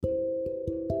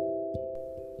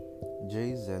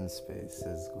Zen Space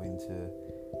is going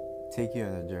to take you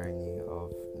on a journey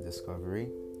of discovery,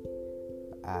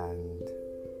 and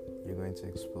you're going to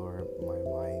explore my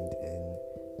mind in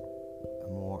a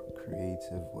more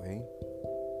creative way.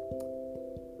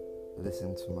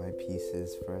 Listen to my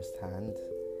pieces firsthand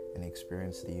and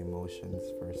experience the emotions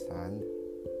firsthand.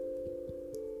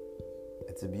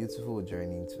 It's a beautiful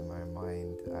journey into my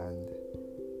mind and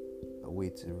a way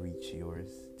to reach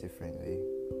yours differently.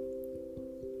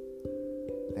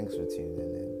 Thanks for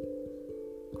tuning in,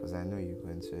 because I know you're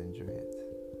going to enjoy it.